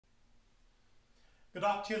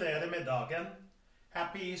Gratulerer med dagen.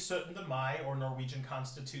 Happy Syttende Mai, or Norwegian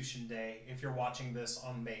Constitution Day, if you're watching this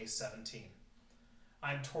on May 17.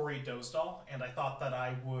 I'm Thore Dosdall, and I thought that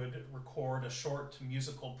I would record a short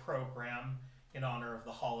musical program in honor of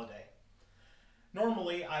the holiday.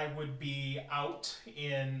 Normally, I would be out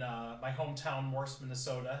in my hometown, Morse,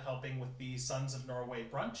 Minnesota, helping with the Sons of Norway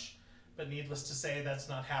brunch, but needless to say, that's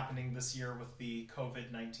not happening this year with the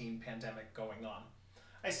COVID-19 pandemic going on.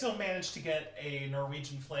 I still managed to get a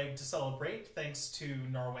Norwegian flag to celebrate, thanks to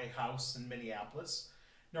Norway House in Minneapolis.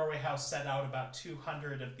 Norway House set out about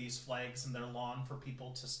 200 of these flags in their lawn for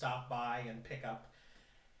people to stop by and pick up.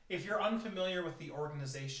 If you're unfamiliar with the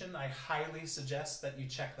organization, I highly suggest that you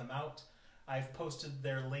check them out. I've posted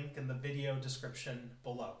their link in the video description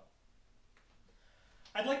below.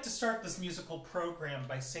 I'd like to start this musical program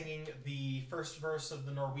by singing the first verse of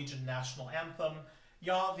the Norwegian national anthem,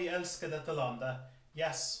 Ja, vi elsker dette landet.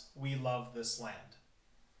 Yes, we love this land.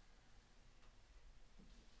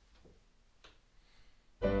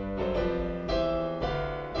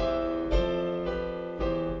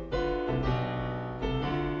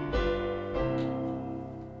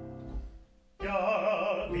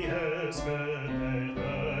 Ja, vi elsker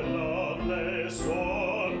dette landet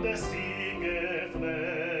som det stiger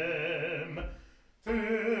frem.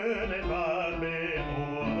 Funnet varmen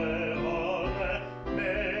over vannet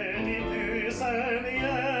med de tusen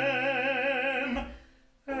hjem.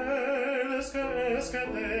 Elsker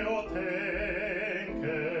det og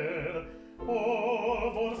tenker på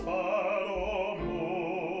vår far og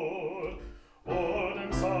mor, og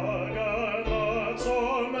den saga natt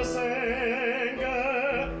som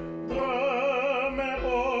senker drømmer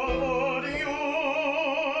over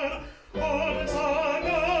jord, og den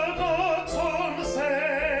saga natt som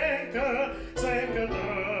senker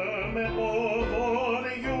drømmer over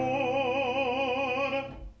jord.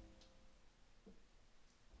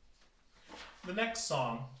 The next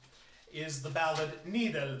song is the ballad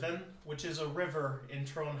Nidelven, which is a river in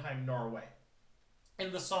Trondheim, Norway.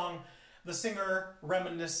 In the song, the singer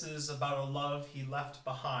reminisces about a love he left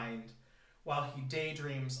behind while he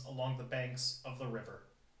daydreams along the banks of the river.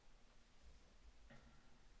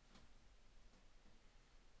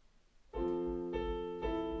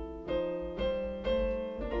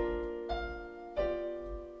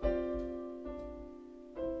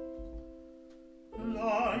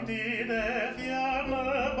 Langt i det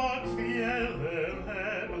fjerne bak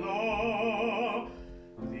fjellene blå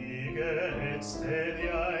ligger et sted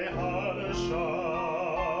jeg hadde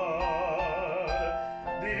skjær.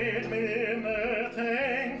 Dit mine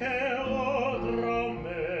tenker og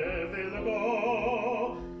drømmer vil gå,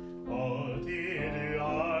 alltid du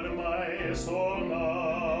er meg så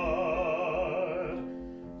nær.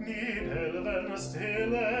 Nidelven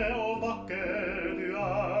stille og vakker du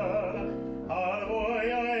er, her hvor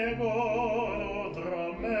jeg går og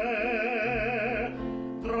drømmer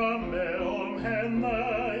om henne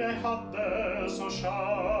jeg hadde så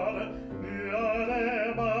kjær. Nu er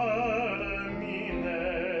det bare mine.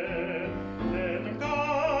 Den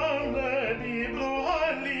gamle biblo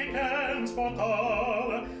er likens portal,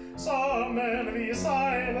 sammen vi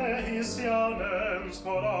seiler i stjernens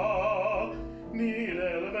koral.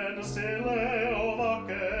 Nidelven stille og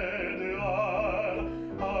vakker du er,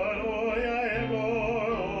 her hvor jeg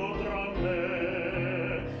går og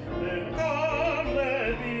drømmer. Den gamle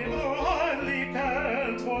biblo er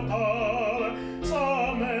likens portal,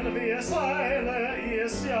 sammen vi seiler i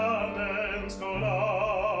stjernens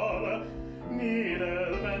koral.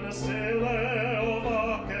 Nidelven stille og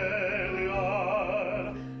vakker du er,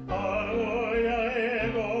 her hvor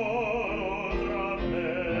jeg går og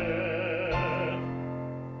drømmer.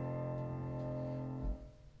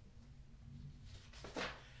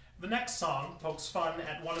 The next song pokes fun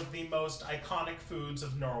at one of the most iconic foods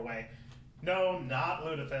of Norway. No, not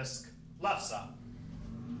lutefisk, lefse.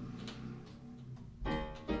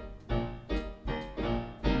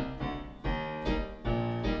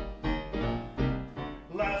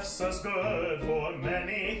 Lefse's good for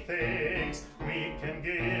many things. We can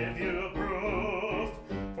give you proof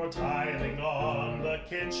for tiling on the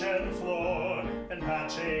kitchen floor and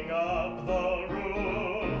patching up the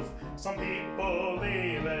roof. Some people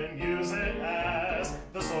even use it as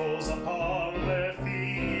the soles upon their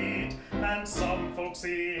feet, and some folks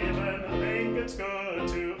even think it's good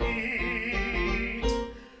to eat.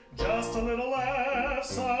 Just a little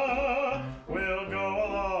lefse will go a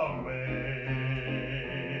long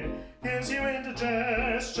way. Gives you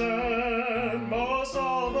indigestion most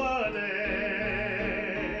all the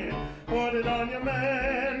day. Put it on your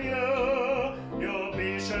menu, you'll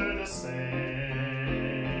be sure to say.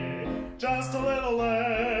 Just a little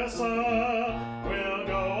lefse will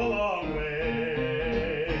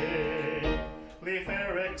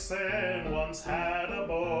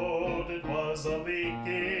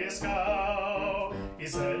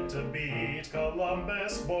said to beat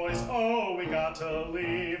Columbus, boys, oh, we got to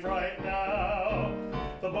leave right now.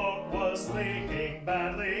 The boat was leaking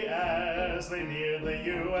badly as they neared the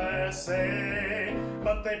USA,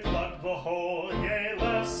 but they plugged the hole, yay,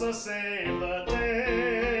 let's save the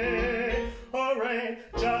day. Hooray,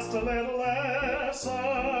 just a little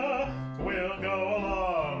lesser will go a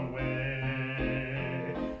long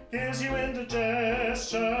way. Gives you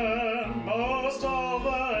indigestion most all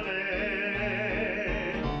the day.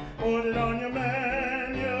 Put it on your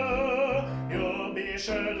menu, you'll be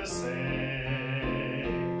sure to say,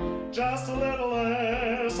 just a little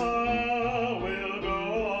lesser will go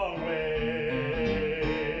a long way.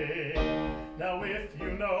 Now if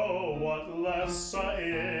you know what lesser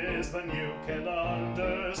is, then you can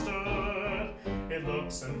understood. It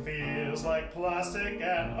looks and feels like plastic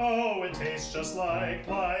and oh, it tastes just like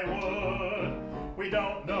plywood. We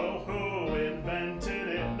don't know who invented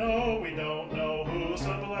it, no, we don't know who's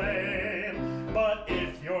to blame. But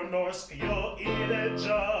if you're Norse, you'll eat it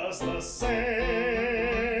just the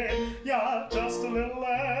same. Yeah, just a little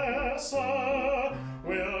lesser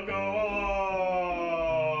will go a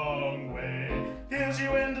long way. Gives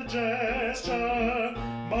you indigestion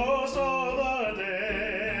most all the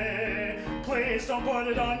day. Please don't put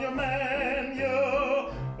it on your menu.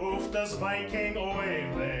 Oof, does Viking oy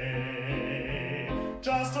vey.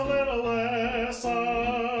 Just a little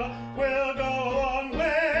lesser will go a long way.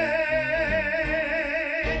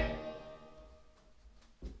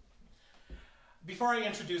 Before I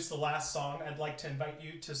introduce the last song, I'd like to invite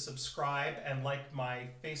you to subscribe and like my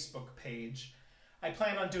Facebook page. I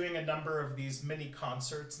plan on doing a number of these mini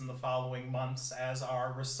concerts in the following months as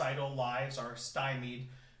our recital lives are stymied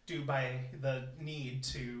due by the need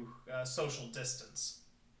to social distance.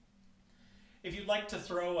 If you'd like to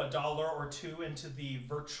throw $1 or $2 into the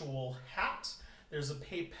virtual hat, there's a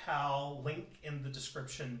PayPal link in the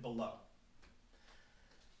description below.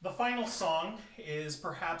 The final song is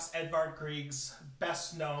perhaps Edvard Grieg's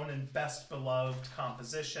best known and best beloved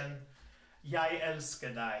composition, Jeg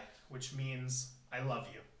elsker deg, which means I love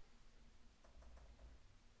you.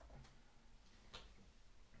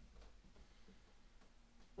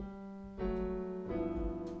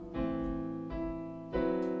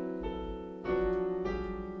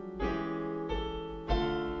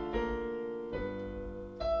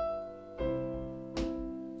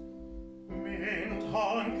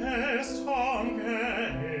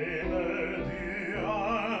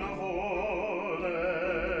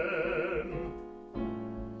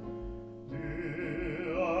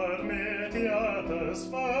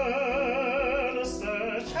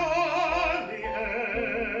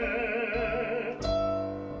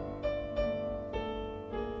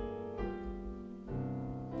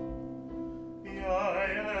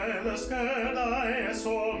 elsker deg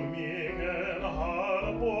som ingen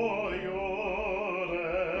har på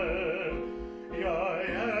jorden. Jeg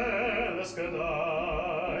elsker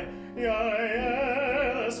deg, jeg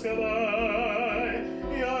elsker deg,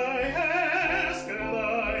 jeg elsker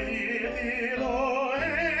deg hit til og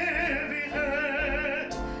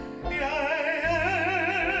evighet. Jeg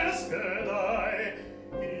elsker deg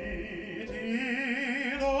hit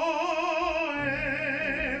til og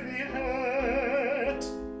evighet.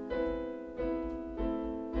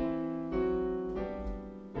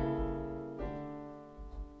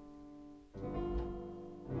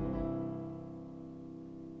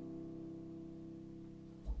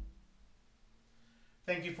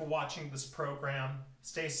 Thank you for watching this program.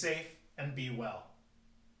 Stay safe and be well.